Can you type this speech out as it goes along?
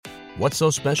What's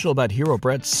so special about Hero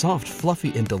Bread's soft,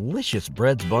 fluffy, and delicious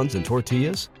breads, buns, and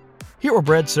tortillas? Hero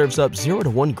Bread serves up 0 to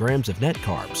 1 grams of net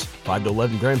carbs, 5 to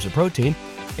 11 grams of protein,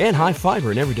 and high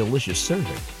fiber in every delicious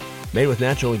serving. Made with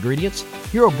natural ingredients,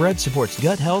 Hero Bread supports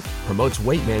gut health, promotes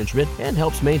weight management, and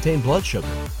helps maintain blood sugar.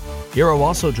 Hero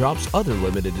also drops other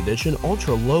limited edition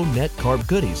ultra-low net carb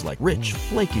goodies like rich,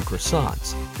 flaky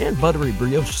croissants and buttery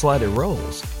brioche slider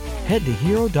rolls. Head to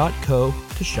hero.co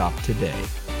to shop today.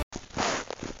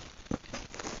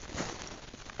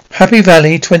 Happy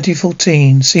Valley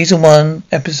 2014, Season 1,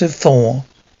 Episode 4.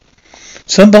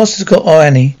 Some boss has got our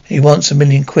Annie. He wants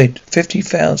 £1,000,000,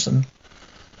 50,000.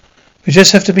 We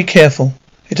just have to be careful.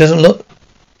 It doesn't look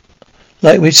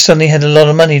like we suddenly had a lot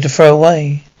of money to throw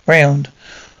away round.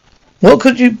 What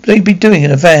could they be doing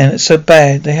in a van that's so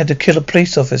bad they had to kill a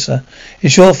police officer?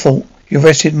 It's your fault. You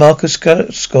arrested Marcus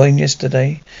Gascoigne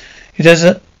yesterday. He does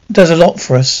a lot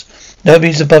for us.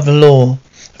 Nobody's above the law.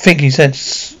 I think he's had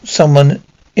someone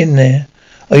in there.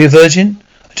 Are you a virgin?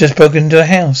 I just broke into a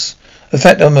house. The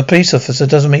fact that I'm a police officer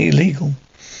doesn't make it illegal.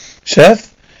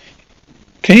 Sheriff,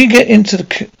 can you get onto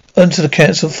the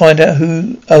council and find out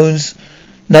who owns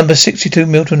number 62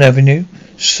 Milton Avenue,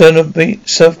 South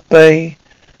Bay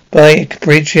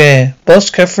Bridge? Yeah. Boss,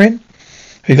 Catherine?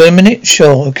 Have you got a minute?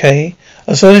 Sure, okay.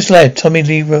 I saw this lad, Tommy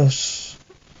Lee Royce.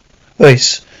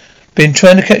 Been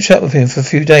trying to catch up with him for a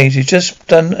few days. He's just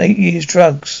done 8 years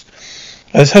drugs.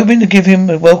 I was hoping to give him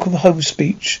a welcome home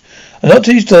speech. I knocked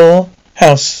at his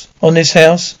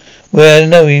house, where I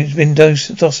know he's been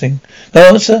dossing. No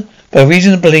answer, but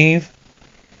reason to believe.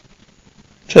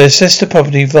 So I assessed the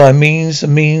property via means,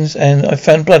 and I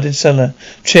found blood in cellar.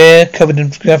 Chair covered in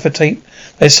gaffer tape.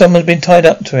 There's someone's been tied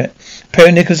up to it. A pair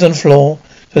of knickers on the floor.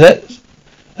 So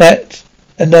that,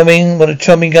 and knowing what a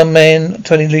charming young man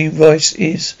Tony Lee Royce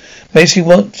is, makes me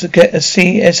want to get a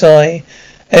CSI,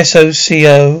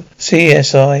 s01e04,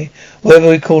 CSI, whatever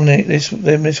we're calling it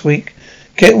this week.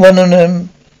 Get one of them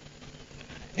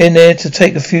in there to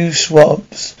take a few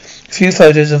swabs, a few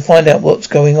photos, and find out what's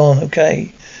going on.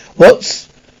 Okay.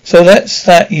 So that's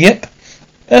that. Yep.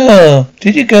 Oh,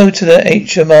 did you go to the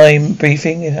HMI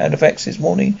briefing in Halifax this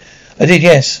morning? I did,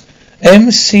 yes.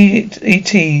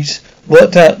 MCETs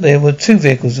worked out there were 2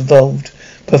 vehicles involved.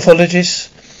 Pathologist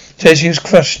says he was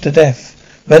crushed to death.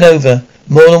 Ran over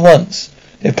more than once.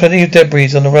 There are plenty of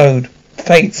debris on the road.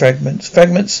 Paint fragments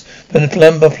from the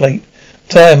lumbar plate.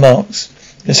 Tire marks.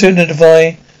 The soon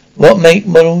identify what make,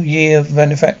 model, year of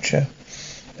manufacture.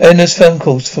 Endless phone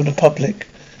calls from the public.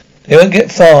 They won't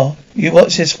get far. You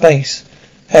watch this space.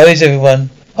 How is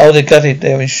everyone? Oh, they're gutted.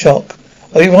 They're in shock.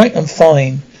 Are you right? I'm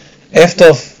fine. Effed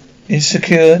off.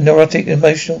 Insecure, neurotic,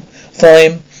 emotional.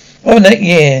 Fine. Oh, in that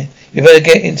year, you better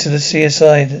get into the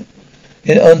CSI.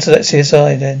 Onto that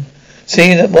CSI then.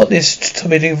 See what this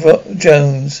Tommy Lee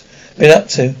Jones been up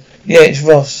to. Yeah, it's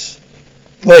Royce,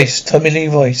 Tommy Lee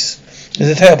Royce. There's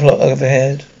a tail plot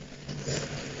overhead.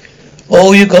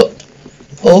 All you've got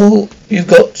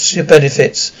your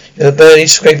benefits. You're barely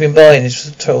scraping by in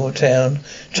this total town.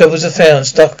 Troubles are found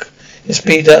stuck in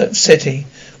speed up city,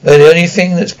 where the only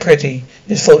thing that's pretty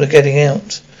is thought of getting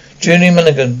out. Julie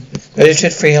Mulligan,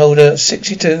 registered freeholder,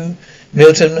 62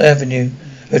 Milton Avenue.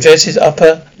 Address is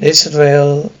Upper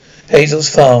Lisrael, Hazel's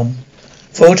Farm.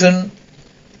 Fulton,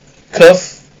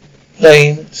 Clough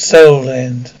Lane,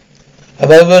 Soulland. A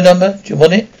mobile number? Do you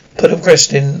want it? Put a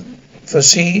request in for a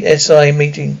CSI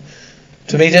meeting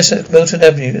to meet us at Milton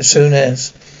Avenue as soon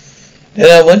as.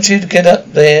 Then I want you to get up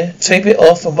there, tape it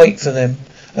off and wait for them.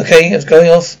 Okay, I was going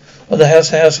off on the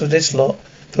house with this lot.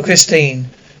 For Christine.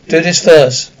 Do this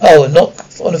first. Oh, and knock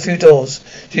on a few doors.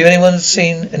 Do you anyone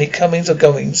seen any comings or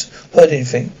goings? Heard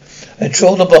anything? And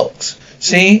trawl the box.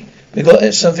 See? We got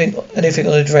anything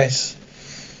on the dress.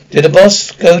 Did the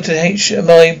boss go to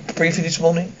HMI briefing this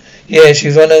morning? Yeah, she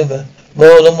was run over.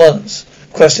 More than once.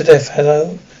 Crushed to death.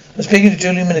 Hello? I'm speaking to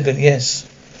Julie Milligan, yes.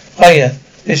 Hiya.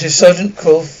 This is Sergeant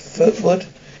Crawford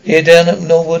here down at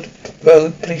Norwood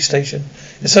Road Police Station.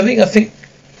 There's something I think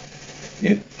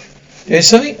you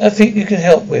can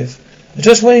help with. I'm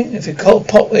just waiting if you can't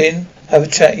pop in, have a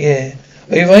chat, yeah.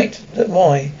 Are you right?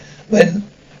 Why? When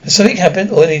has something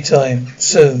happened or any time?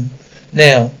 Soon.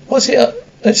 Now. What's it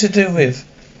to do with?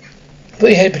 Put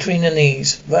your head between your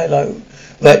knees. Right low.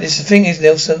 Right, the thing is,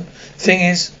 Nelson. Thing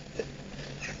is,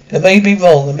 it may be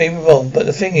wrong, but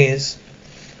the thing is,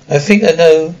 I think I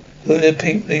know who those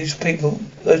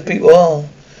people are.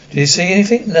 Did you see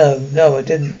anything? No, I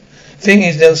didn't. Thing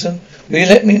is, Nelson, will you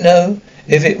let me know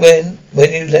if it when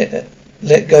you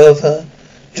let go of her?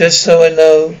 Just so I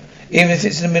know, even if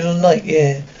it's in the middle of the night,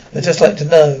 yeah. I'd just like to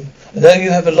know. I know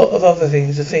you have a lot of other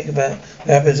things to think about. What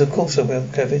happens? Of course I will,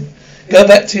 Kevin. Go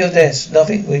back to your desk.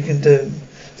 Nothing we can do.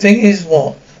 Thing is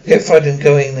what? Get frightened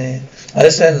going there. I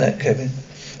understand that, Kevin.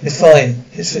 It's fine.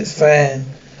 It's fine.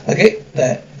 I get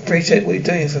that. Appreciate what you're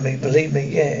doing for me. Believe me,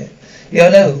 yeah. Yeah, I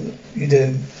know you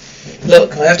do.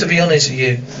 Look, I have to be honest with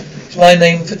you. It's my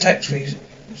name for tax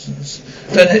reasons.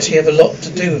 I don't actually have a lot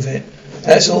to do with it.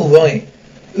 That's all right.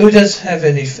 Who does have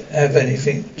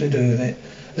anything to do with it?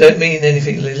 I don't mean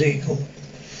anything illegal.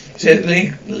 It's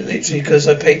literally because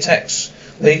I pay tax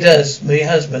when he does, my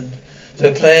husband.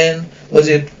 So the plan was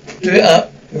to do it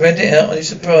up, rent it out, and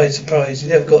surprise, he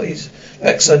never got his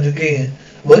backside of gear.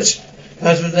 What's your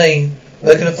husband's name?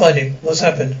 Where can I find him? What's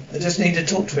happened? I just need to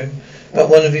talk to him about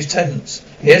one of his tenants.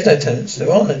 He has no tenants.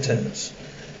 There are no tenants.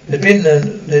 There's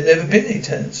never been any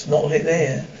tenants. Not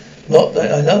there. Not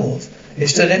that I know of.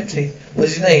 It's still empty.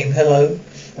 What's his name? Hello?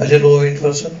 A little orange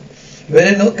person. You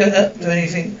better not go up to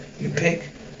anything, you pig.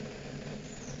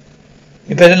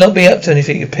 You better not be up to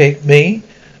anything, you pig. Me?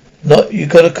 Not, you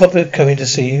got a copper coming to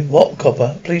see you. What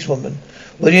copper? Policewoman.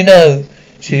 What do you know?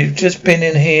 She's just been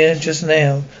in here just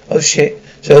now. Oh shit.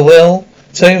 So well,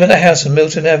 something about the house on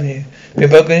Milton Avenue. Been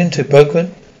broken into.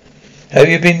 Broken? Have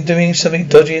you been doing something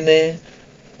dodgy in there?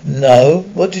 No.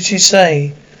 What did she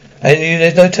say? And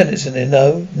there's no tenants in there?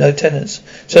 No. No tenants.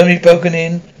 Somebody broken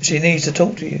in. She needs to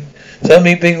talk to you.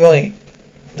 Somebody be right.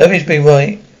 Nobody's be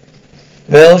right.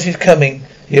 Well, she's coming.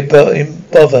 You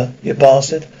bother, you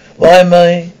bastard. Why am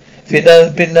I? If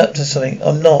you've been up to something,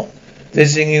 I'm not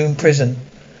visiting you in prison.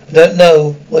 I don't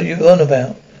know what you're on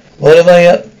about. What am I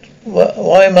up?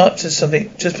 Why am I up to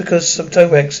something just because some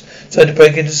toe-rags tried to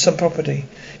break into some property?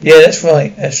 Yeah, that's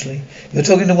right, Ashley. You're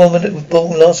talking to the woman that was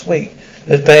born last week.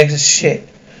 Those bags of shit.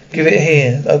 Give it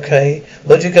here, okay?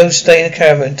 Why don't you go stay in the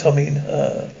caravan, Tommy and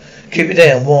her? Keep it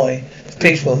down. Why? The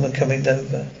policewoman coming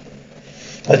over.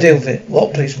 I deal with it.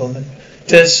 What policewoman?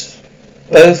 Just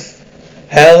both.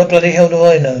 How the bloody hell do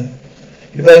I know?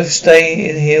 You both stay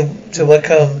in here till I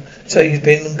come. So you've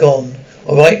been and gone.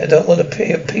 Alright, I don't want to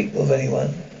hear a peep of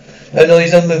anyone. No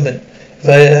noise, no movement. If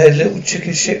I had a little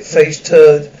chicken shit-faced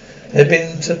turd and had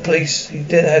been to the police, he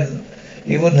hadn't.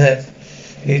 He wouldn't have.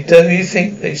 Don't you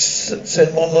think they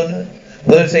sent one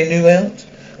if they knew out?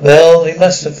 Well, he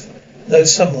must have known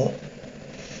somewhat.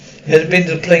 He had been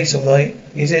to the police, all right.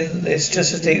 It's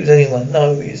just as deep as anyone.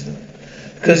 No, he isn't.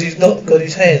 Because he's not got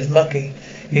his hands mucky.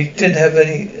 He didn't have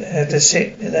to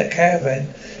sit in that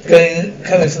caravan.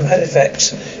 Coming from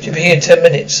Halifax. She'll be here in 10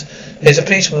 minutes. There's a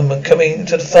policewoman coming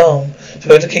to the farm, so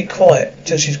we have to keep quiet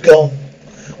till she's gone.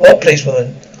 What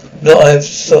policewoman? Not I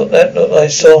saw.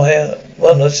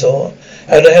 One I saw.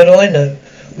 How the hell do I know?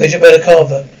 Where's your better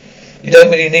carver? You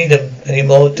don't really need them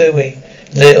anymore, do we?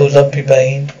 Little lumpy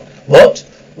bane. What?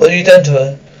 What have you done to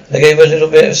her? I gave her a little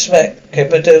bit of smack.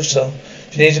 Kept her docile.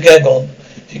 She needs a gag on.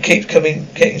 She keeps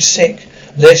getting sick.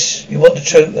 Unless you want to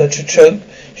choke.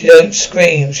 She don't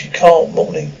scream. She can't.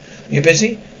 Morning. You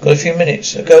busy? Got a few minutes.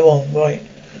 So go on. Right.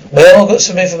 Well, I've got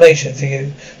some information for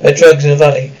you about drugs in the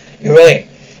valley. You're right.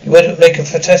 You would make a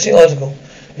fantastic article.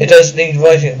 It does need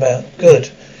writing about. Good.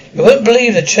 You wouldn't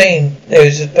believe the chain there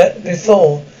is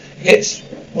before it gets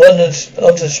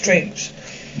onto the streets.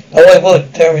 Oh, I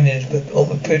would. Darren is all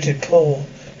reputed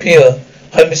pure,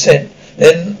 100%.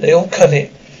 Then they all cut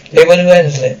it. Everyone who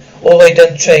handles it, all they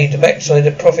done chain to maximise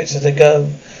the profits as they go.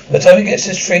 By the time it gets to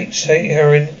the streets,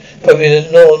 heroin probably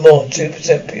more and more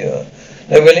 2% pure.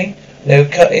 No, really? They'll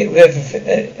cut it with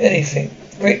anything.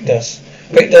 Brick dust,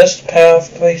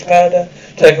 face powder,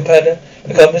 tiger powder,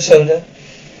 become a soda.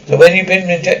 So when you've been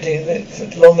injecting it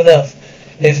for long enough,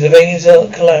 if the veins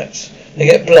don't collapse, they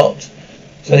get blocked.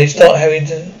 So they start having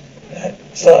to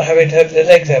have their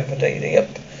legs amputated.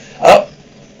 Up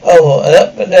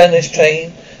and down this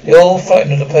train. They're all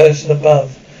frightened of the person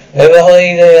above. However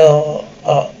high they are,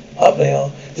 up they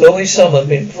are. There's always someone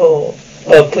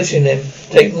pushing them to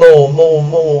take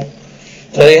more.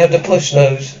 So they have to push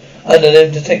those under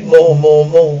them to take more.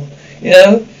 You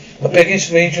know, the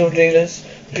biggest regional dealers,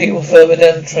 people further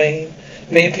down the train,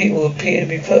 people who appear to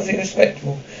be perfectly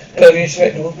respectable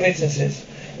businesses.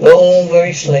 They're all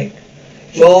very slick.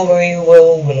 It's all very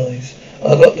well organised.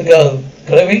 I've got to go.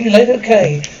 Can I ring you later?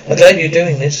 Okay. I'm glad you're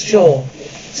doing this. Sure.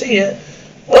 See ya.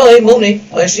 Bye. Morning.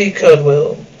 I see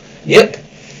Cardwell. Yep.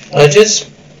 I just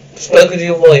spoken to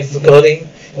your wife regarding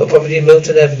your property in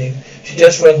Milton Avenue. She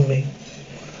just rang me.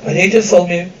 I need to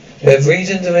inform you have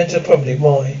reason to enter the property.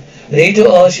 Why? I need to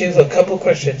ask you for a couple of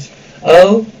questions.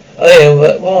 Oh,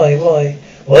 yeah. Why?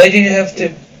 Why did you have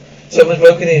to? Someone's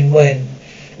broken in. When?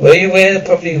 Were you aware the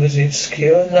property was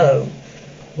insecure? No.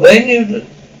 When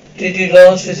did you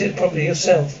last visit the property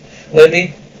yourself? Well,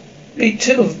 it'd be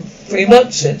 2 or 3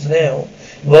 months since now.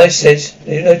 My wife says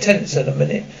there's no tenants at the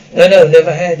minute. No,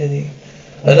 never had any.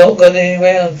 I've not got any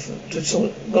round to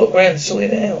sort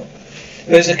it out.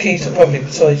 Where's the keys to the property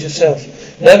besides yourself?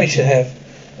 No, we should have.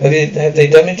 Have they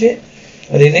damaged it?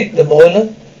 Have they nicked the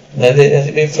boiler? No, has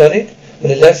it been flooded? Have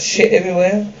they left shit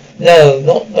everywhere? No,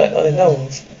 not that I know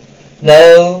of.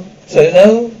 No, so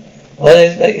no? I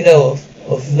didn't let you know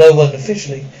of no one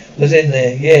officially was in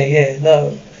there. Yeah,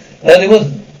 no. No, they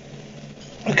wasn't.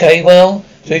 Okay, well,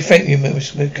 so we thank you,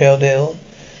 Mr. Caldell.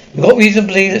 We've got reason to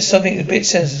believe that something a bit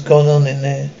sensitive has gone on in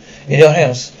there. In your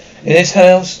house. In this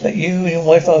house that you and your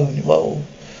wife own. Whoa.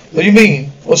 What do you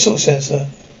mean? What sort of sensor?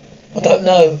 I don't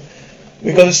know.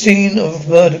 We've got a scene of a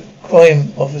murder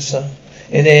crime officer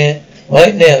in there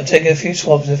right now, taking a few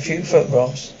swabs and a few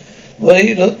photographs. What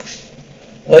it looks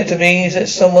like to me is that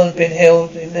someone's been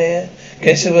held in there,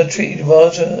 against who were treated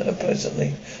rather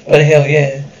presently. Bloody hell,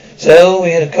 yeah. So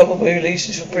we had a couple of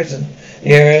releases from prison in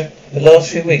the area the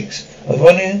last few weeks. I was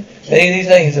wondering if any of these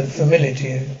names are familiar to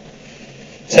you.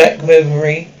 Zach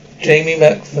Memory, Jamie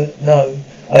Mackford, no.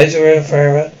 Isaiah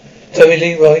Ferreira, Tommy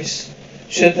Lee Royce.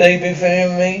 Should they be familiar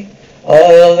with me?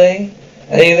 Are they?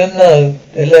 Any of them? No.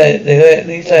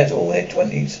 These lads are all in their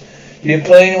 20s. Do you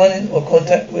employ anyone or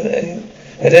contact with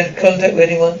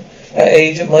anyone that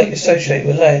age that might associate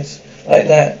with lads like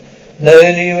that? No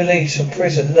early release from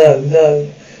prison?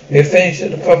 No. We have finished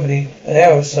at the property an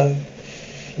hour or so.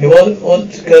 You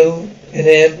want to go in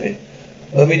there,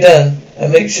 we'll be done,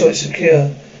 and make sure it's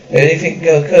secure. If anything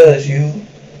occurs,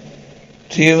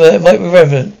 it might be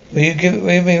relevant. Will you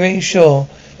be really sure?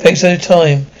 Thanks for the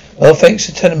time. Well, thanks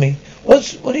for telling me.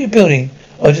 What are you building?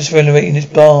 I was just renovating this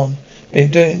barn.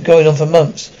 Going on for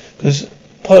months, because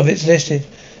part of it's listed.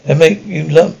 And make you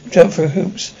jump through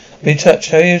hoops. Be in touch.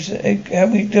 How are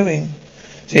we doing?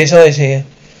 CSI's here.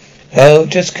 How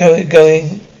just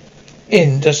going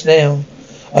in just now.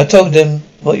 I told them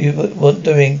what you want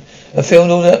doing. I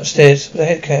filmed all that upstairs with a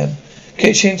head cam.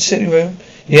 Kitchen, sitting room.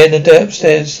 Yeah, and the day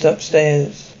upstairs.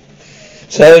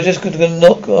 So I just going to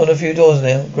knock on a few doors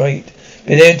now. Great.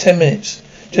 Be there in 10 minutes.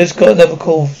 Just got another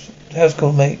house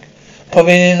call to make.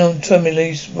 Popping in on Tommy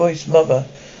Lee's voice mother.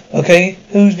 Okay,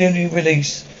 who's newly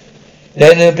released?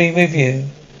 Then they'll be with you.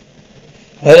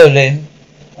 Hello, Lynn.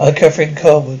 I'm Catherine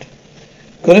Carwood.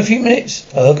 Got a few minutes?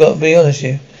 I've got to be honest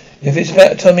with you. If it's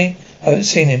about Tommy, I haven't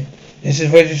seen him. This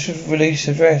is registered release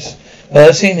address. Well,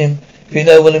 I've seen him, if you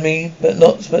know what I mean, but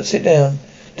sit down.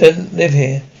 Don't live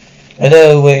here. I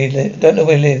know where don't know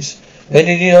where he lives. When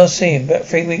did you last see him? About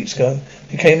 3 weeks ago.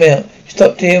 He came out. He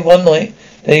stopped here one night,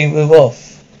 then he was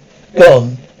off.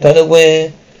 Gone. Don't know where.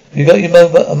 Have you got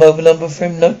a mobile number for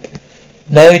him? Nope.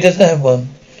 No, he doesn't have one.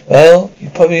 Well, he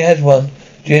probably has one.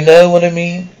 Do you know what I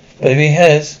mean? But if he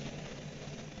has,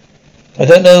 I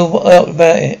don't know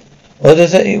about it. What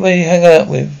does that where you hang out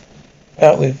with?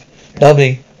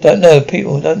 Nobody. Don't know.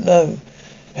 People don't know.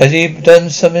 Has he done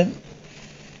something?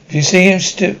 If you see him,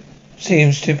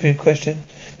 stupid question.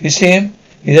 If you see him,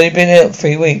 he's only been out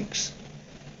 3 weeks.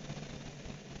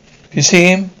 If you see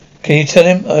him, can you tell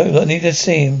him? I need to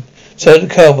see him. So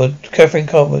Catherine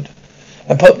Carwood.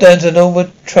 And pop down to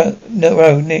Norwood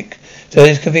Road, Nick. So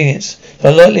his convenience.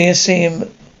 I'm likely to see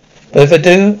him, but if I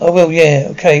do, I will, yeah.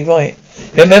 Okay, right.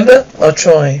 You remember? I'll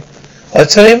try. I'll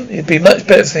tell him it'd be much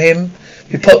better for him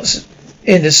if he pops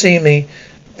in to see me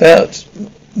without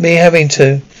me having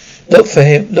to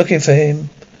looking for him.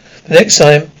 The next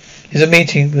time is a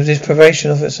meeting with his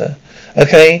probation officer.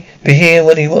 Okay? Be here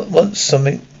when he wants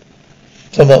something.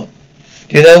 Somewhat.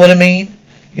 Do you know what I mean?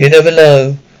 You never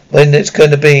know when it's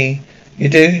going to be. You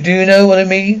do? Do you know what I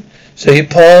mean? So you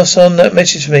pass on that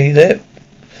message to me.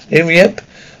 Yep.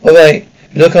 All right.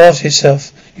 Look after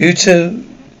yourself. You too.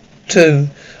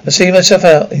 I see myself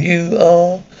out. And you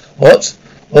are what?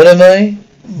 What am I?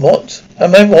 What?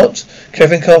 Am I what?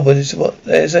 Kevin Carwood is what?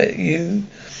 Is that you?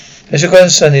 That's your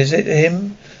grandson, is it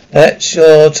him? That's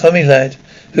your Tommy lad.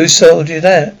 Who told you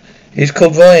that? He's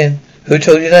called Ryan. Who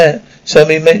told you that?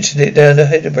 Somebody mentioned it down at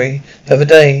Hedderbury the other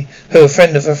day. Who? A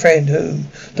friend of a friend. Who?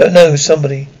 Don't know.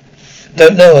 Somebody.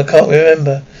 Don't know. I can't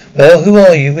remember. Well, who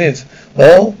are you with?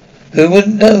 Well, who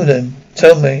wouldn't know them?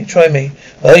 Tell me. Try me.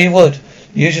 Well, you would.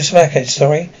 Use your smackheads,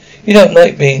 sorry. You don't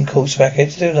like being called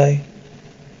smackheads, do they?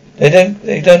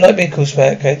 They don't like being called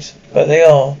smackheads, but they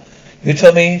are. You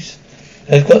Tommies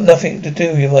has got nothing to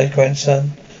do with my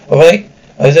grandson. Alright?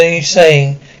 I was only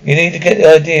saying you need to get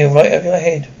the idea right out of your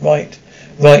head. Right.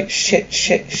 Shit.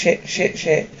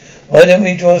 Why don't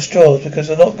we draw straws? Because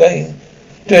we're not doing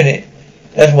it.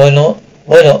 That's why not.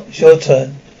 Why not? It's your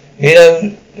turn.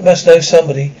 You must know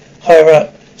somebody higher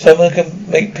up. Someone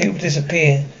can make people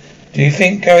disappear. Do you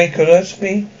think Gary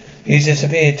Gillespie? He's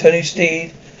disappeared. Tony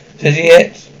Steed says he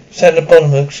sat at the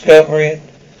bottom of Scarborough.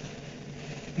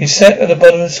 He sat at the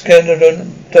bottom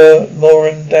of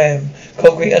Moran Dam,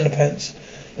 concrete underpants.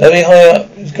 Nobody high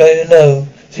up is going to know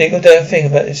a single damn thing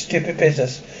about this stupid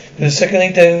business. Because the second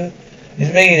they do,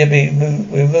 it's me to be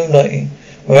we're moonlighting.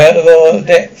 We're out of our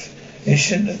depth. It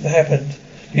shouldn't have happened.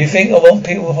 Do you think I want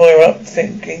people higher up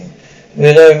thinking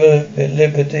we're over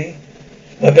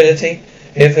ability?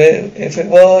 If it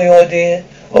were your idea,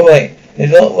 all right.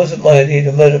 It wasn't my idea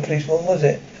to murder policeman, was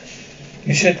it?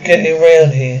 You should get him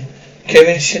round here.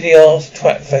 Kevin shitty ass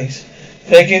twat face.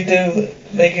 Make him do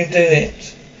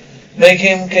it. Make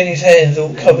him get his hands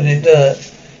all covered in dirt.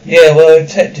 Yeah, well, I'm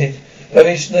tempted.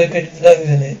 Very stupid nose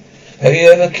in it. Have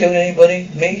you ever killed anybody?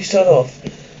 Me, start off.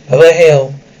 Have I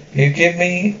hell? You give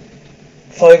me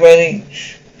 £5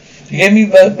 each. You give me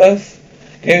both?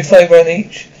 Give me £5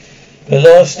 each. The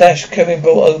last stash Kevin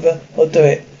brought over, I'll do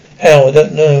it. How? I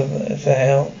don't know. That's a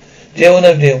how. Deal or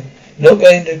no deal? You're not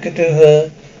going to do her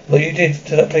what you did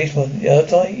to that policeman. Yeah,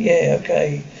 yeah,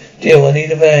 okay. Deal, I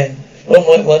need a van. Don't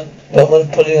like one. Don't want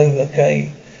to pull it over,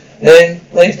 okay. Then,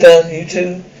 when it's done, you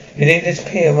two, you need this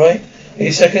pier, right? Are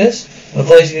you sucking us? I'm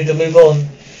advising you to move on.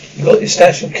 You got your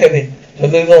stash from Kevin, so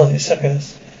move on, you're sucking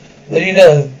us. What do you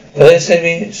know? But said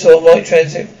we saw a white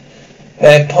transit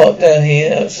van parked down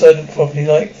here outside the property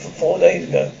like 4 days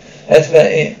ago. That's about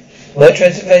it. White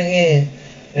transit van here.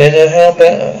 Then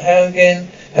how again?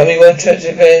 How many white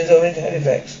transit vans are in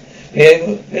Halifax? Yeah,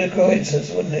 a bit of coincidence,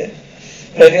 wouldn't it?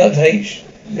 Floating up to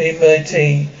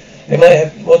HMIT. They might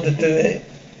have want to do it.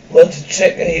 Want to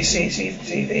check any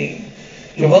CCTV.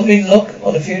 Do you want me to knock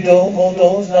on a few more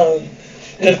doors? No.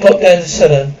 Just pop down to the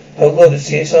cellar. Oh God, the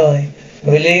CSI.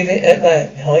 And we leave it at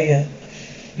that. Hiya.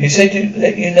 You said to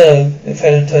let you know if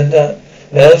Helen turned up.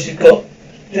 Well, she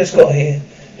just got here.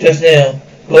 Just now.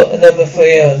 Got another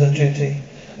 3 hours on duty.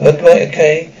 Right,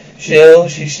 okay. She'll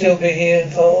still be here in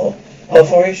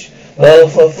half-hourish? Well, I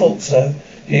thought so.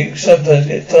 You sometimes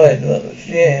get tired.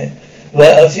 Yeah.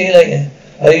 Right, I'll see you later.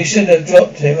 Oh, you should have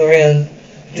dropped him around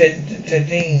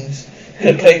Jadine's.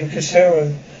 Could have played with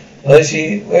Casero. Where is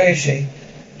she?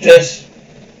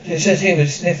 She says he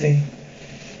was sniffing.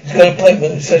 He's got an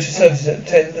appointment with social services at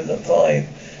 10 and at 5.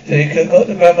 So you could have got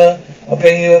to grab her. I'll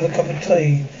bring you over a cup of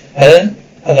tea. Helen?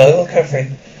 Hello, I'm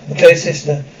Catherine. I'm Claire's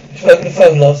sister. We spoke on the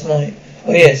phone last night.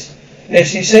 Oh, yes. Yes,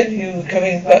 she said you were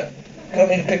coming to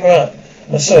pick her up.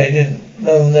 I'm sorry, I didn't.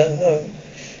 No.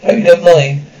 Hope you don't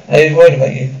mind. I was worried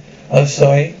about you. I'm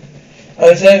sorry. I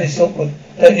was only this awkward.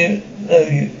 Don't you know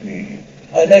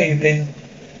I know you've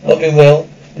not been well.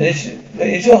 But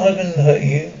is your husband hurting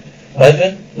you?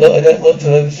 Husband? Look, I don't want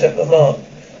to overstep the mark.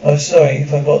 I'm sorry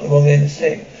if I got the wrong end of the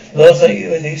stick. Last night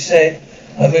when you said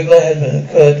I'm with my husband, it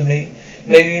occurred to me.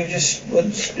 Maybe you just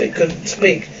couldn't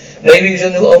speak. Maybe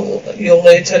it was your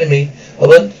way of telling me I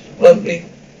won't be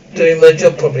doing my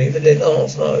job properly if I didn't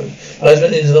ask. No. My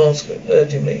husband isn't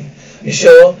urging me. You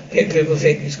sure? People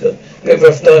think he's got a bit of a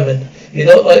rough diamond. You're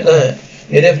not like that.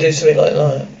 You never do something like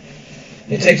that.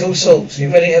 It takes all sorts. You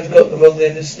really have got the wrong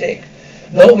end of the stick.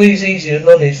 Not always easy to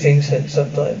acknowledge things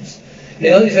sometimes.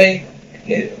 It's very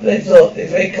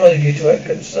kind of you to have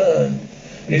concern.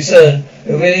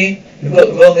 But really, you've got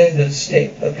the wrong end of the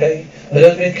stick, okay? I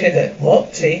don't been kidnapped.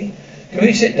 What, T? Can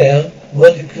we sit down? I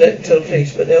want to tell the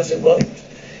police, but Nelson won't.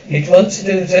 He wants to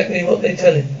do exactly what they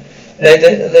tell him.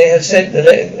 They have said they'll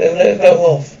let her go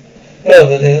off.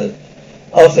 However,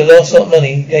 after the last lot of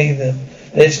money he gave them.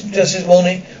 Just this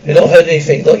morning, we've not heard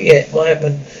anything. Not yet. What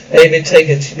happened? They've been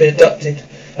taken. She's been abducted.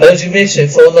 How long has she been missing?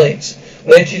 4 nights.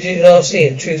 When did you last see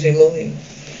her? Tuesday morning.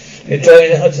 You're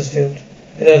driving to Huddersfield.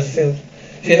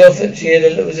 She was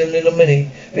a little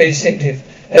mini. Very distinctive.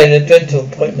 Had a dental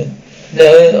appointment.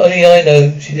 No, only I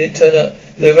know she didn't turn up.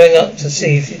 They rang up to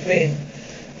see if she'd been.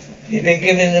 You've been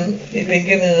giving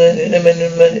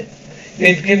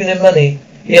them money.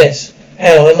 Yes.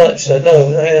 How much?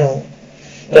 No. How?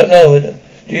 Don't know.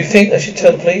 Do you think I should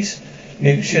tell the police?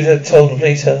 You should have told the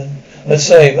police, Helen. I'm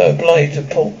sorry, but I'm obliged to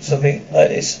report something like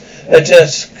this. I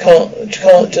just can't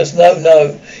just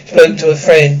no. Spoke to a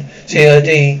friend,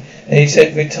 CID, and he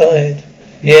said retired.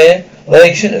 Yeah? Well,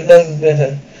 he shouldn't have known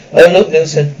better. Oh, look,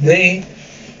 Nelson, really?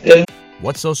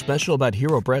 What's so special about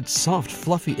Hero Bread's soft,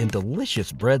 fluffy, and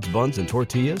delicious breads, buns, and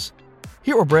tortillas?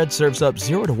 Hero Bread serves up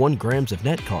 0 to 1 grams of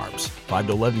net carbs, 5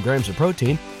 to 11 grams of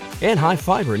protein, and high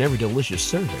fiber in every delicious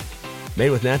serving.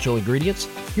 Made with natural ingredients,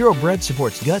 Hero Bread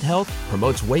supports gut health,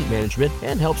 promotes weight management,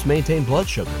 and helps maintain blood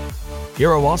sugar.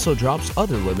 Hero also drops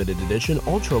other limited edition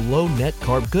ultra-low net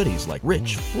carb goodies like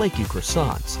rich, flaky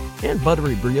croissants and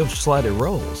buttery brioche slider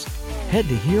rolls. Head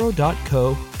to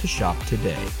hero.co to shop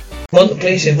today. Want the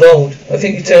police involved. I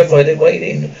think you're terrified they're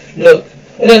waiting. Look,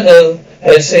 I don't know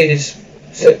how to say this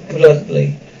so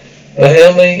bluntly,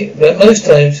 but most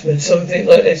times when something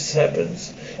like this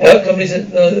happens, the outcome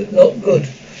isn't not good.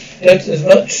 Just as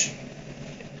much,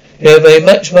 very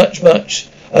much.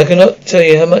 I cannot tell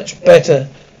you how much better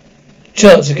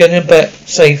chance of getting them back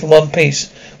safe in one piece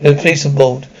with the police on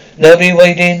board. Nobody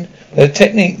weighed in. We have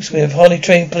techniques. We have highly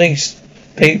trained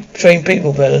trained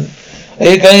people, Belen. Are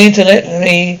you going to let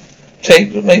me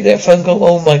make that phone call?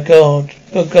 Oh my God.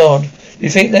 Good God. You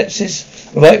think that's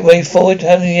the right way forward,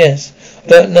 Helen? Yes. I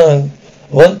don't know.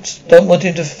 Don't want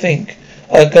him to think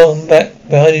I've gone back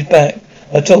behind his back.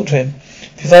 I talked to him.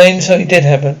 If you find something did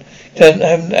happen,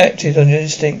 haven't acted on your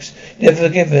instincts, you'd never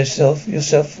forgive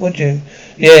yourself, would you?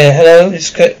 Yeah, hello, it's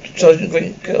Sergeant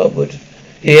Greenwood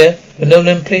here, the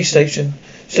Nolan Police Station,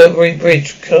 Silbury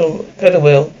Bridge,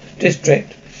 Kettlewell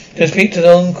District. To speak to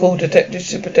the on-call detective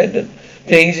superintendent.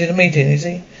 Please, in a meeting, is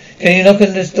he? Can you knock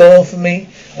on this door for me?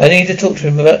 I need to talk to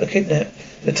him about the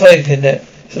tiger kidnap.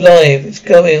 It's alive, it's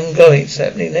going, it's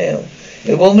happening now.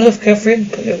 You're warm enough, Catherine?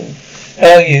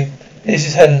 How are you? This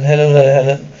is Helen. Hello,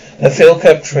 Helen. Phil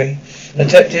Crabtree,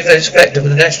 detective inspector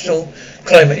with the National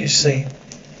Climate, you see.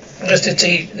 I just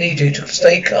need you to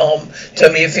stay calm.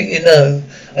 Tell me everything you know.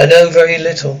 I know very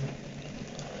little.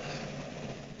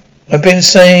 I've been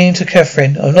saying to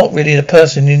Catherine, I'm not really the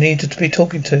person you need to be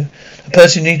talking to. The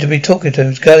person you need to be talking to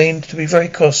is going to be very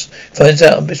cross. Finds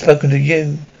out I've spoken to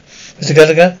you. Mr.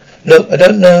 Gallagher, look, I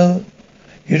don't know.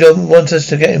 You don't want us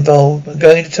to get involved. I'm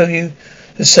going to tell you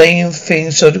the same thing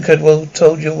Sergeant Cadwell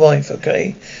told your wife,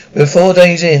 okay? We're 4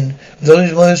 days in. It's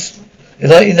almost,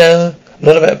 like you know, a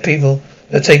lot about people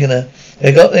that are taking her.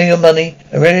 They got their money,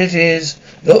 and really it is.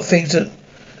 Got things to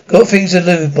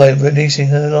lose by releasing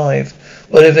her alive.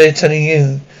 Whatever they're telling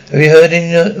you. Have you heard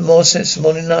any more since this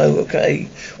morning? No, okay.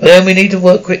 Well then we need to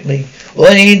work quickly. All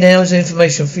I need now is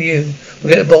information for you.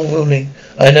 We'll get the ball rolling.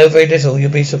 I know very little,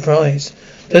 you'll be surprised.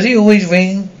 Does he always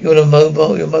ring? Your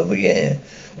mobile, yeah.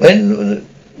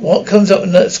 What comes up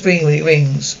on that screen when he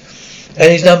rings?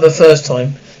 And his number first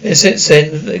time. And since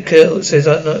then, the girl says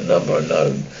number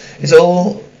unknown. It's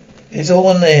all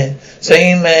on there.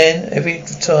 Same man every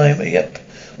time. Yep.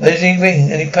 Where did he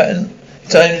ring? Any pattern?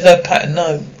 There's no pattern,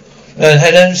 no. And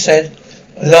Helen said,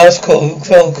 last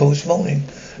phone call this morning.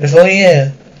 It's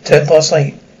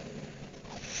 8:10.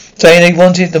 Saying they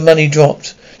wanted the money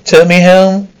dropped. Tell me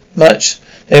how much.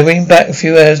 They ring back a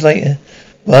few hours later.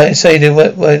 Right, say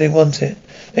where they want it.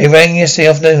 They rang yesterday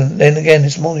afternoon, then again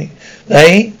this morning.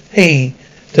 He.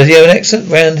 Does he have an accent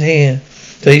round here?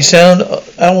 Does he sound,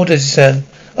 how old does he sound?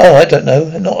 Oh, I don't know,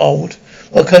 not old.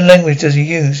 What kind of language does he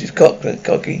use? He's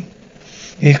cocky.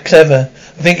 He's clever.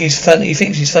 I think he's funny. He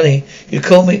thinks he's funny. You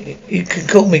can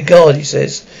call me God, he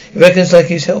says. He reckons like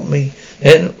he's helped me.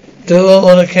 Then do all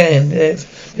I can.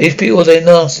 These people, they're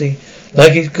nasty.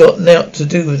 Like he's got naught to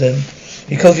do with them.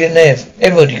 He calls you Nev.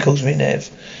 Everybody calls me Nev.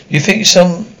 You think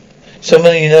someone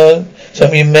you know,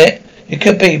 someone you met? It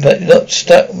could be, but not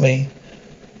stuck me.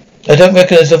 I don't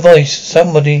recognise the voice.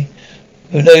 Somebody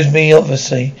who knows me,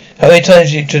 obviously. How many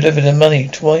times did you deliver the money?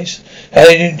 Twice? How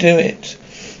did you do it?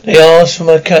 They asked for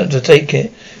my account to take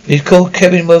it. He's called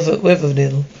Kevin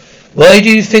Weatherlill. Why do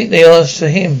you think they asked for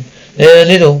him? They're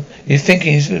little. You think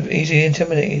he's easily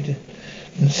intimidated.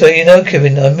 And so you know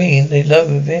Kevin, they love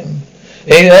him.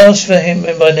 They asked for him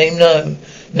by name, no.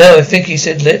 No, I think he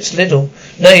said, let's little.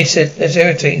 No, he said, that's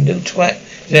irritating, little twat.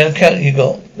 Is that an account you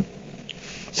got?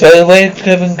 So where does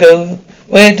Kevin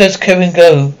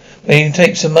go when he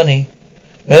takes the money?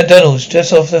 McDonald's,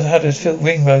 just off the Huddersfield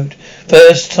Ring Road.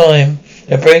 First time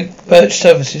they Birch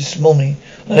service this morning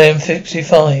on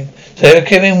M65. So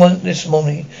Kevin went this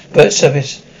morning, Birch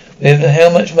service. With how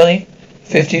much money?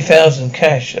 50,000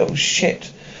 cash. Oh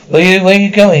shit. Where are you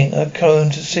going? I'm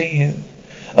coming to see you.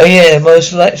 Oh yeah,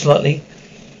 most likely.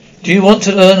 Do you want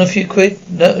to earn a few quid?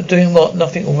 No, doing what?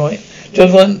 Nothing, alright.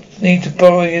 Just need to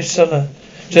borrow your cellar.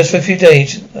 Just for a few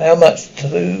days. How much?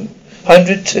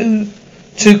 200? 2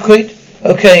 quid?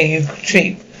 Okay, you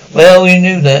cheap. Well, you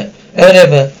knew that.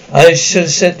 However, I should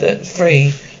have said that.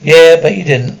 Free. Yeah, but you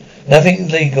didn't. Nothing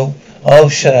illegal. Oh,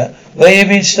 shut up. Where you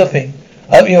been stopping?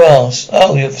 Up your arse.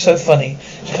 Oh, you're so funny.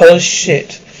 It's full of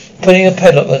shit. Putting a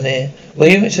padlock on there.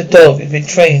 Well, it's a dog. It's been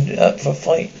trained up for a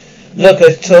fight. Look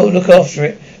after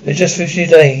it. But just for a few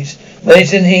days. When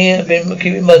it's in here,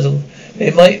 keep it muzzled.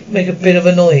 It might make a bit of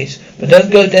a noise. But don't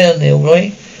go down there,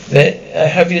 alright?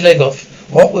 Have your leg off.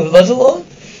 What, with a muzzle on?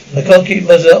 I can't keep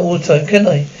muzzle out all the time, can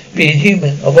I? Being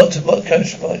human, I want to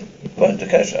catch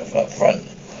up front.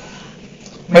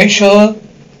 Make sure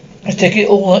I stick it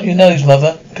all up your nose,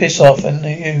 mother. Piss off, and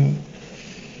you.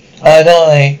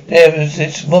 There was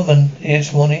this woman here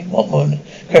this morning. What woman?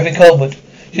 Catherine Colbert.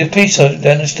 She's a police sergeant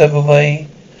down the Stowaway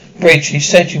Bridge. She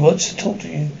said she wants to talk to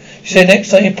you. She said next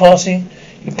time you're passing,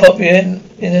 you pop you in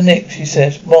the nick, she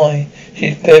says. Why?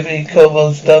 She's Beverly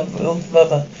Colwell's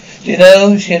mother. Do you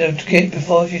know she had a kid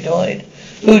before she died?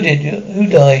 Who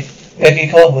died? Becky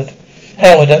Colbert.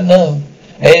 How? I don't know.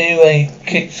 Anyway,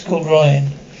 kid's called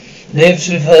Ryan. Lives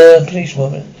with her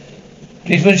policewoman.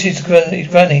 Policewoman, she's his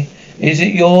granny. Is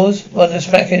it yours? One of the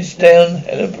smackheads down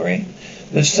Hellenbury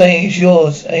was saying it's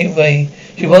yours. Anyway,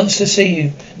 she wants to see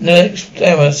you in the next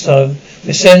hour or so.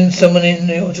 We send someone in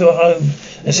to her home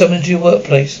and someone to your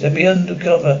workplace. They'll be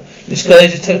undercover.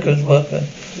 Disguise as a telecoms worker.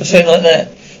 Or something like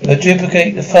that. They'll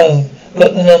duplicate the phone.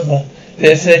 Got the number.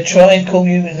 If they try and call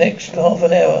you in the next half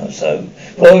an hour or so,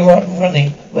 while we're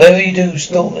running, whatever you do,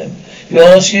 stall them. If you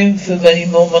ask you for any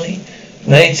more money,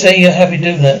 they'd say you're happy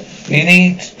doing that. But you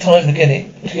need time to get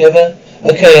it together.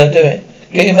 Okay, I'll do it.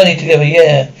 Get your money together,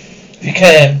 yeah. If you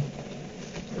can.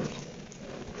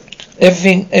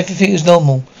 Everything is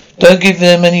normal. Don't give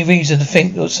them any reason to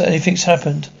think that anything's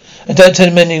happened. And don't tell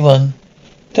them anyone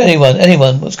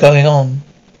what's going on.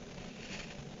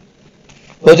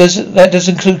 Well, that does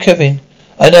include Kevin.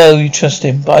 I know you trust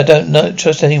him, but I don't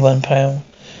trust anyone, pal.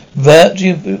 From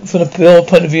your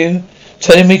point of view,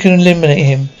 tell him we can eliminate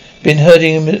him. Been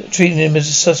hurting him, treating him as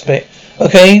a suspect.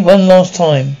 Okay, one last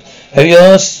time. Have you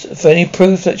asked for any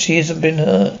proof that she hasn't been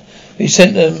hurt? He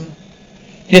sent them.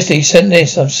 Yes, he sent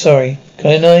this. I'm sorry.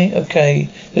 Can I? Okay.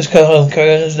 Just go home.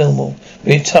 Carry on as normal.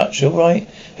 Be in touch, alright?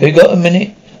 Have you got a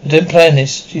minute? I didn't plan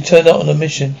this. She turned out on a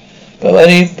mission. But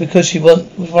only because she was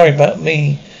worried about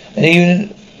me. And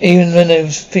even when I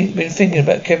was been thinking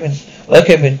about Kevin. Why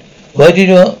Kevin? Why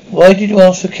did you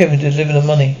ask for Kevin to deliver the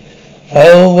money?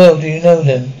 How well do you know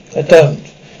them? I don't.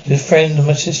 He's a friend of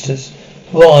my sister's.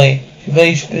 Why? She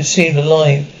may be seen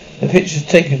alive. The picture's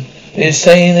taken. They're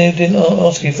saying they didn't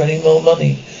ask you for any more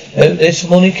money. This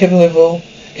morning Kevin Webber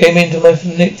came into my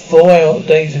nick 4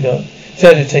 days ago. He's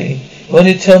agitating. He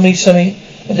wanted to tell me something,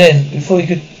 and then, before he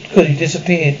could he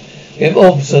disappeared. We have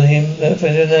orbs on him for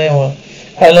an hour.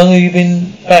 How long have you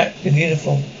been back in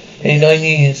uniform? 9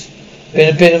 years. I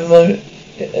had a bit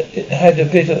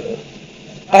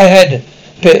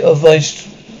of my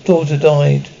daughter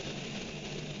died.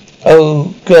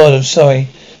 Oh God, I'm sorry.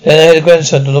 Then I had a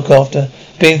grandson to look after.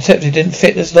 Being accepted didn't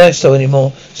fit this lifestyle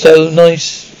anymore. So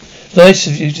nice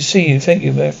of you to see you. Thank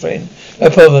you, my friend. No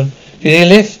problem. Do you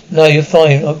need a lift? No, you're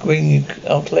fine. I'll bring you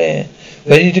out Claire.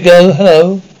 Ready to go?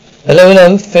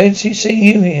 Hello. Fancy seeing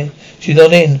you here. She's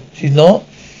not in. She's not?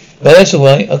 Well, that's all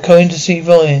right. I'm coming to see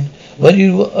Ryan. I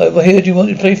heard you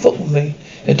wanted to play football with me.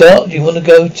 In the dark, do you want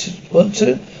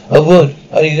to? I would.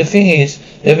 Only the thing is,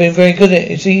 they've been very good at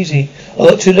it. It's easy. I've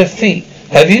got 2 left feet.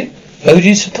 Have you? Who do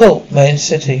you support? Man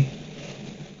City.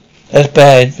 That's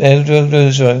bad.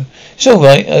 It's all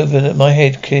right over my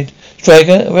head, kid.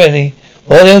 Striker, really?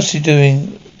 What else are you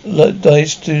doing? Like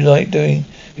doing?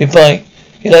 You bike.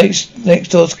 He likes next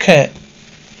door's cat.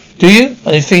 Do you?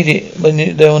 I feed it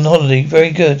when they're on holiday.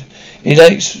 Very good. He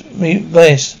likes me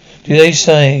best. You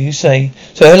say.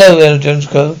 So hello, Ella Jones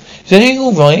Co. Is anything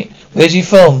all right? Where's he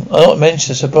from? I'm not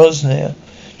Manchester, Bosnia.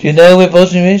 Do you know where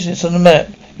Bosnia is? It's on the map.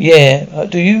 Yeah.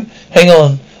 Do you? Hang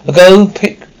on. I'll go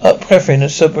pick up Catherine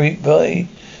at Sudbury Bay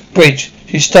Bridge.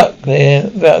 She's stuck there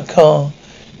without a car.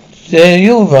 Are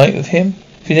you all right with him?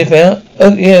 If you nip out?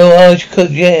 Oh yeah, well, I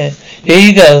could. Yeah. Here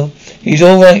you go. He's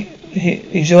all right.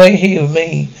 He's right here with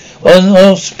me. One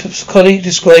colleague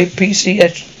described PC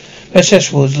as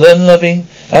learn loving,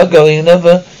 outgoing.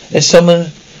 Another as someone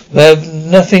who had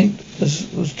nothing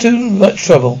was too much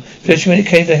trouble, especially when it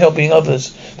came to helping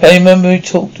others. I remember he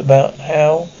talked about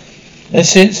how, and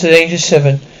since the age of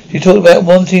 7, he talked about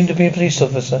wanting to be a police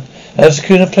officer. I was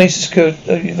securing a place to school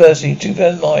at university in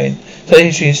 2009. So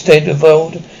history instead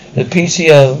involved the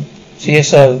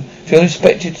CSO. Feel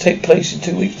expected to take place in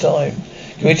 2 weeks' time.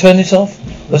 Can we turn this off?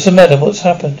 What's the matter? What's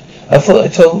happened? I thought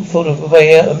of a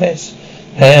way out of the mess.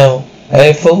 How?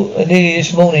 I thought nearly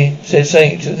this morning said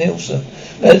something to Nielsen.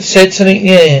 Said something,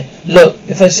 yeah. Look,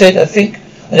 if I said I think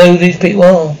I know who these people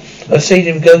are, I've seen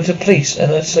him go to police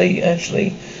and I'd say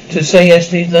Ashley's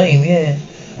name, yeah.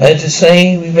 I had to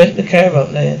say we rent the car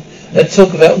up there. I'd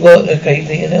talk about work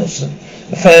occasionally in Nelson.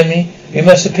 The family, we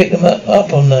must have picked them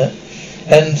up on that.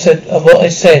 And said what I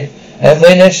said. And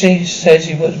when Ashley says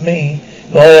it was me,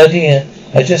 my idea,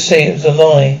 I just say it was a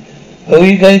lie. Who are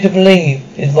you going to believe?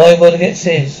 Is my word against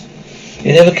his?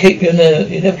 You never kept your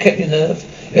nerve.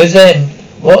 It was them.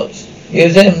 What? It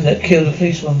was them that killed the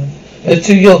policewoman. Those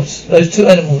 2 yobs, those 2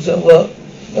 animals that work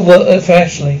for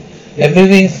Ashley. They're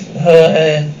moving her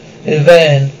and in a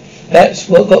van. That's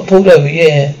what got pulled over,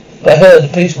 yeah. By her, the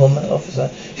policewoman officer.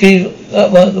 She's the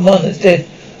one that's dead.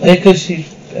 Only because she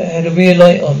had a rear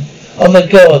light on. Oh my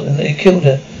God, and they killed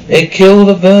her. They killed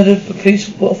and murdered the police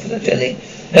officer, Jenny.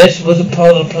 That wasn't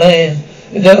part of the plan.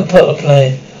 It's not part of the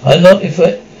plan.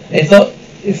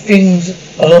 If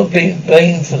things are not being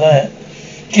blamed for that.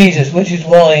 Jesus, which is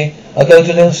why I go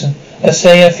to Nelson. I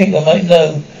say I think I might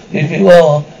know who you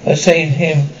are. I say to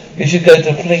him, you should go to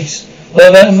the police. What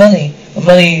about the money? The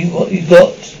money, what you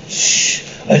got? Shh.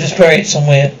 I just bury it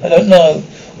somewhere. I don't know.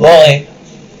 Why?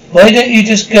 Why don't you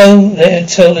just go there and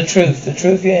tell the truth? The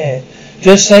truth, yeah.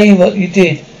 Just say what you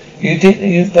did.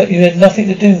 But you had nothing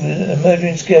to do with a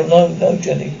murdering skill. No,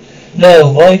 Jenny.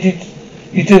 No, why did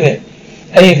you do it?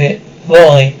 David,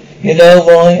 why? You know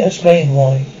why? Explain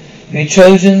why. You've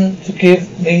chosen to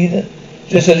give me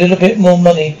just a little bit more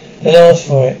money than asked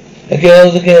for it. The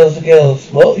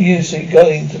girls. What use are you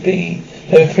going to be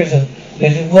in prison?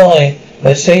 This is why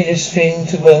I say this thing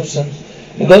to Wilson.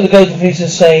 You've got to go to the police and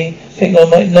say, think I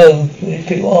might know who these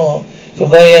people are. So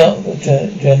way out,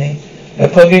 Jenny.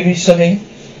 There'll probably be something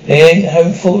they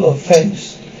haven't thought of.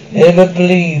 Thanks. They never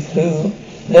believe who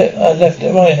I left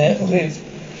it right there with.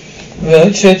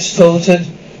 Richard sauntered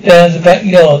down the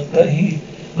backyard, but he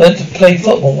learned to play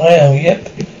football. Wow, yep.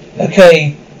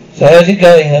 Okay, so how's it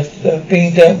going? I've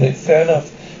been dealt with. Fair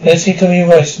enough. Let's see Tommy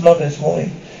Rice's mother this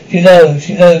morning. She knows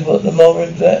what the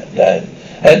Moran dad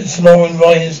and Moran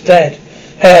Ryan's dad.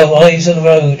 How? Eyes on the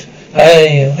road.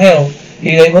 Hey, how?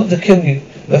 They want to kill you.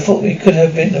 I thought we could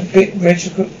have been a bit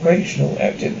recreational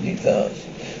activity first.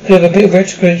 Could have a bit of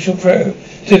recreational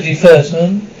activity first,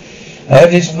 I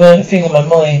have this thing on my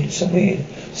mind. It's a weird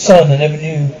son I never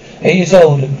knew. 8 years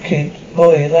old, a kid,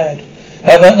 boy, a lad.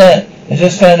 How about that? I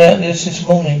just found out this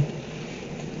morning.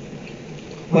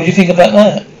 What do you think about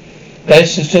that?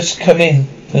 Bess has just come in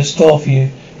to the store for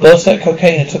you. Lost that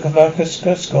cocaine and took a Marcus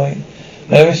coin.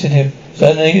 I arrested him.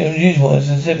 So unusual as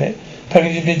an exhibit.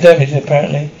 Package had been damaged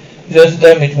apparently. He does the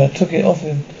damage when I took it off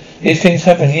him. These things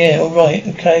happen, yeah, alright,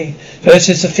 okay. So that's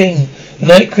just the thing. The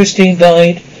night Christine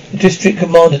died, the district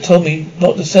commander told me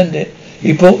not to send it.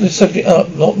 He brought the subject up,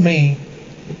 not me.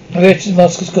 I read his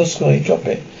Marcus coin, drop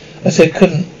it. I said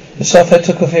couldn't. The stuff I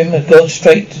took of him had gone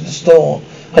straight to the store.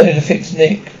 I had to fix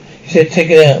Nick. He said take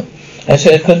it out. I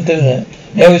said I couldn't do that.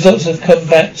 Now results have come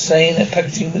back saying that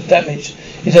packaging was damaged.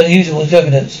 It's unusual as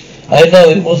evidence. I know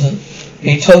it wasn't.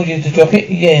 He told you to drop it?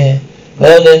 Yeah.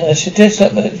 Well then, I suggest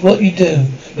that's what you do.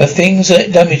 The things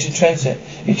that damage in transit.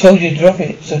 He told you to drop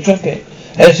it, so drop it.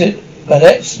 But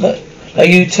that's like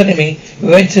you telling me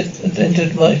you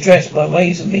entered my address by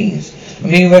ways and means.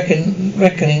 And me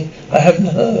reckoning I haven't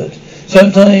heard.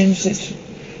 Sometimes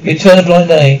we turn a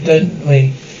blind eye, don't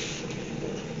we?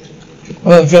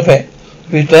 Well, drop it.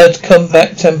 If his blood's come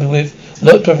back tampered with,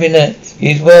 not dropping that.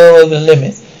 He's well over the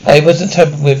limit. He wasn't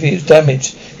tampered with, he was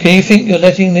damaged. Can you think you're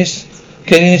getting this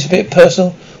a bit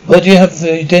personal? What do you have for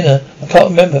your dinner? I can't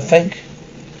remember,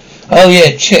 Oh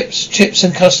yeah, chips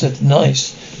and custard.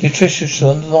 Nice. Nutritious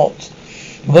or not.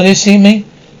 You want to see me?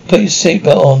 Put your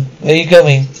seatbelt on. Where are you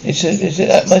going? Is it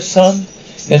at my son?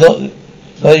 You're not,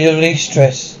 well, you're really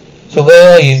stressed. So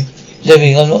where are you?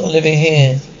 Living. I'm not living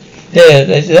here. There,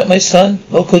 is that my son?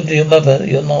 What could do your mother?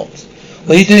 You're not.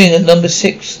 What are you doing at number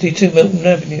 62 Milton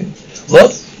Avenue?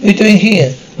 What are you doing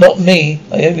here? Not me.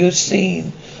 I have you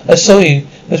seen. I saw you.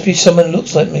 Must be someone who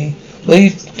looks like me. What are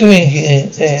you doing here?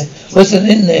 There. Wasn't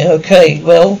in there. Okay.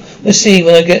 Well, we'll see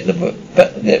when I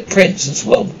get prints and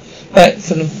swab back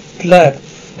from the lab.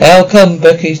 How come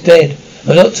Becky's dead?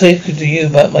 I'm not talking to you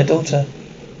about my daughter.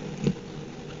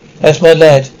 That's my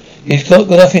lad. He's got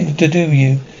nothing to do with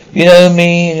you. You know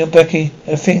me and your Becky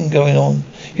had a thing going on.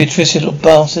 You twisted little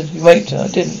bastard. You raped her. I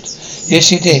didn't.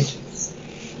 Yes, you did.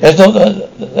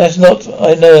 That's not.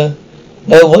 I know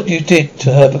what you did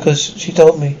to her because she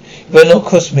told me. You better not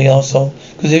cross me, arsehole.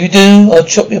 Because if you do, I'll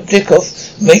chop your dick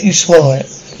off and make you swallow it.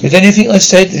 Is anything I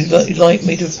said you'd like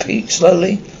me to repeat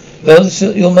slowly? Well,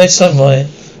 you're my son, Ryan.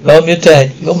 Well, I'm your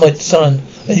dad. You're my son.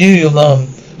 And you, your mum.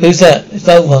 Who's that? There's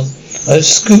no one. A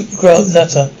scoop grout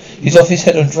nutter. He's off his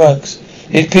head on drugs.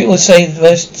 These people say the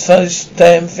most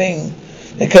damn thing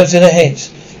that comes in their heads.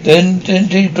 Do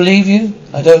you believe you?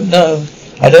 I don't know.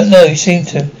 You seem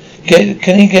to.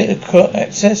 Can he get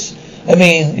access? I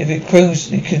mean, if he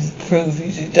can prove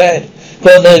he's his dad.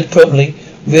 God knows, probably.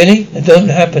 Really? It don't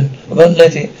happen. I won't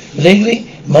let it. Legally?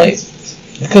 It might.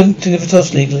 I couldn't give a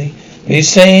toss legally. But he's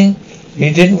saying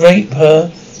he didn't rape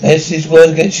her. That's his word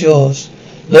against yours.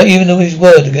 Not even his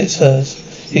word against hers.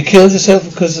 He killed himself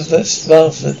because of that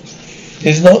bastard.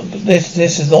 This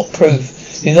is not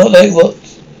proof. He's not like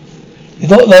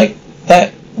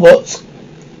that.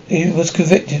 he was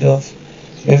convicted of.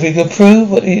 If we can prove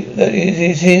that it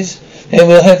is his, then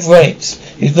we'll have rights.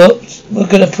 We're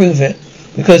going to prove it,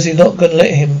 because he's not going to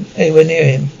let him anywhere near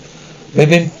him. We've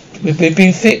been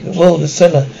thick. Well, the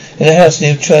cellar in the house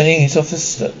near Chinese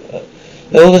office.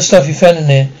 All the stuff you found in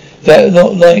there, that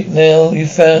not like now you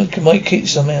found might keep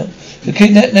somehow. To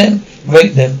kidnap them,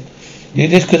 rape them. You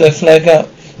just could have flagged up.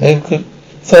 They could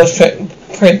fast track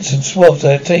prints and swabs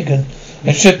they had taken,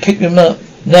 and should pick them up.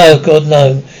 No, God,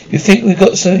 no. You think we've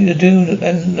got something to do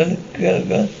and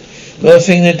got a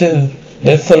thing to do?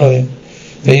 Then follow him.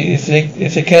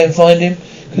 If they can't find him,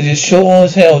 because he's sure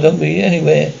as hell don't be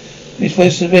anywhere he's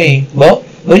supposed to be. What?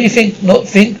 What do you think? Not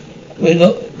think we're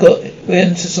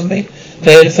into something?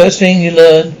 Then the first thing you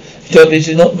learn, job is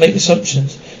to not make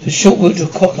assumptions. The short route to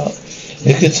cock up.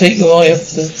 You can take your eye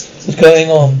off what's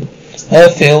going on. How I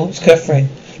feel, it's Catherine.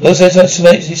 Looks like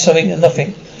it's something and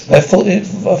nothing. I thought I'd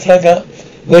flag up.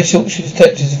 West Yorkshire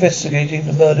detectives investigating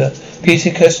the murder. P.C.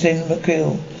 Kirsten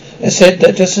McGill. They said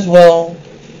that just as well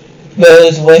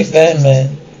as a white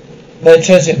man,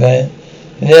 transit van.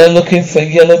 And they are looking for a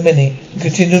yellow Mini. And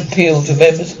continue to appeal to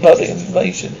members of public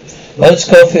information. One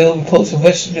Scarfield reports from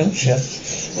West Yorkshire.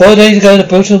 4 days ago, the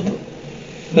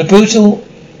brutal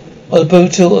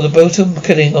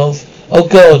killing of, oh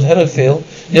God, hello Phil,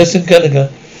 Nelson Gallagher.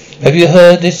 Have you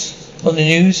heard this on the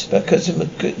news about Cousin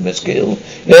McGill?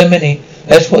 Yeah, Mini.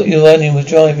 That's what your only was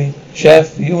driving.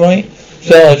 Shaft, you right?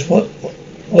 Sarge, what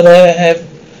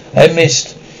I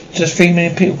missed. Just 3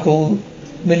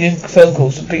 million phone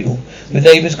calls from people. The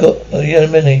neighbours got a yellow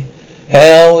Mini.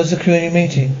 How was the community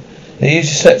meeting? They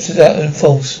usually slaps it out and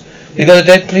false. We got a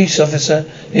dead police officer.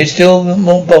 They're still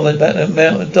more bothered about the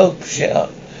amount of dog shit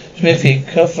up. Smithy,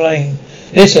 Cuff Lane.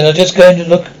 Listen, I'm just going to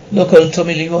look on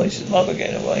Tommy Leroy's mother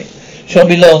getting away. Shan't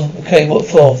be long. Okay, what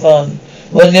for? Fun.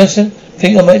 Well, Nelson,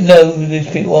 think I might know who these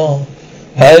people are.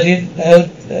 Who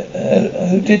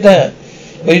did that?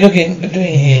 What are you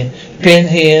doing here? Being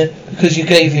here because you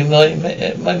gave him my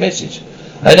message.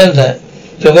 I know that.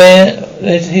 So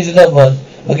here's another one.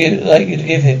 Like you to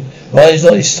give him. Ryan's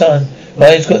not his son.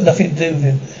 Ryan's got nothing to do with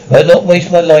him. I'd not waste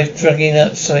my life dragging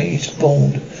out something he's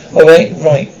spawned. Alright,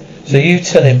 right. So you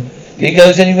tell him. If he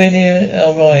goes anywhere near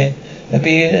our Ryan,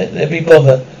 there'll be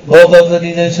bother. More bother than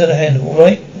he knows how to handle.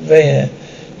 Alright? There.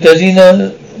 Did he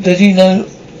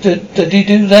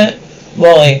do that?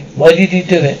 Why? Why did he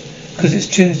do it? Because it's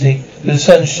Tuesday. Because the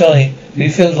sun's shining. He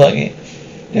feels like it.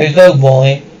 There's no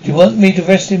why. Do you want me to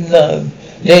arrest him? No.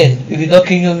 Then, if you're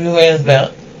knocking him around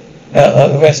about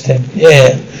arrest him.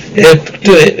 Yeah,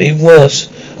 do it, even worse.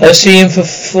 I see him for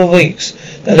 4 weeks.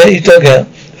 Now let his dog out.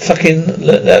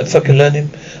 Let that fucking learn him.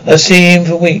 I see him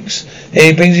for weeks. And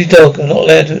he brings his dog. I'm not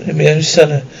allowed to in my own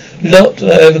cellar. Not to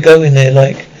ever go in there,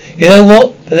 like. You know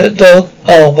what? That dog?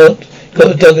 Oh, what?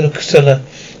 Got a dog in the cellar.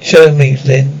 Show me,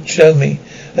 then. Show me.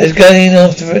 I was going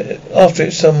after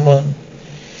it, someone.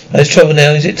 There's trouble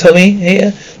now. Is it Tommy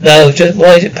here? No, just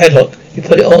why is it padlocked? You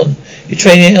put it on. You're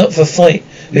training it up for a fight.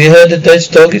 Have you heard that this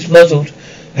dog is muzzled?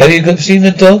 Have you seen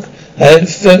the dog? I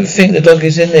don't think the dog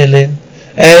is in there, Lynn.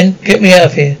 And get me out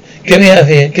of here. Get me out of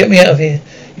here. Get me out of here.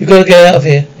 You've got to get out of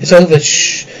here. It's over.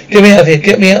 Shh. Get me out of here.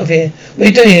 Get me out of here. What are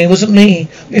you doing? It wasn't me.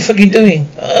 What are you fucking doing?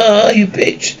 Ah, you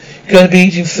bitch. You're going to be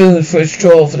eating food for a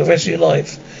straw for the rest of your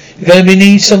life. You're going to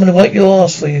need someone to wipe your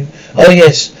ass for you. Oh,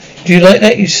 yes. Do you like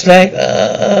that, you slag?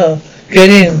 Get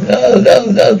in.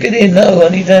 No, get in. No, I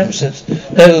need answers.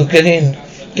 No, get in.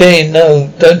 Get in.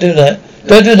 No, don't do that.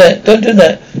 Don't do that. Don't do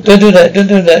that. Don't do that. Don't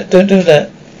do that. Don't do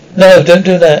that. No, don't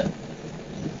do that.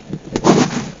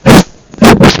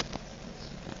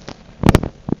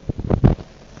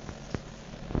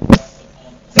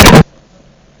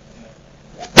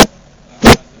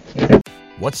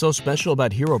 What's so special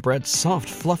about Hero Bread's soft,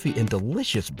 fluffy, and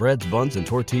delicious breads, buns, and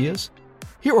tortillas?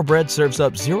 Hero Bread serves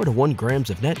up 0 to 1 grams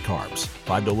of net carbs,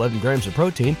 5 to 11 grams of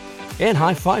protein, and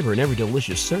high fiber in every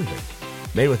delicious serving.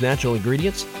 Made with natural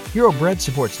ingredients, Hero Bread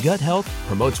supports gut health,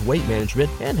 promotes weight management,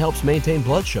 and helps maintain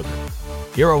blood sugar.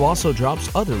 Hero also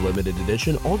drops other limited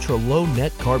edition ultra-low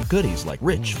net carb goodies like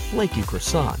rich, flaky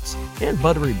croissants and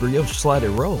buttery brioche slider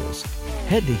rolls.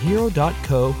 Head to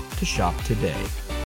hero.co to shop today.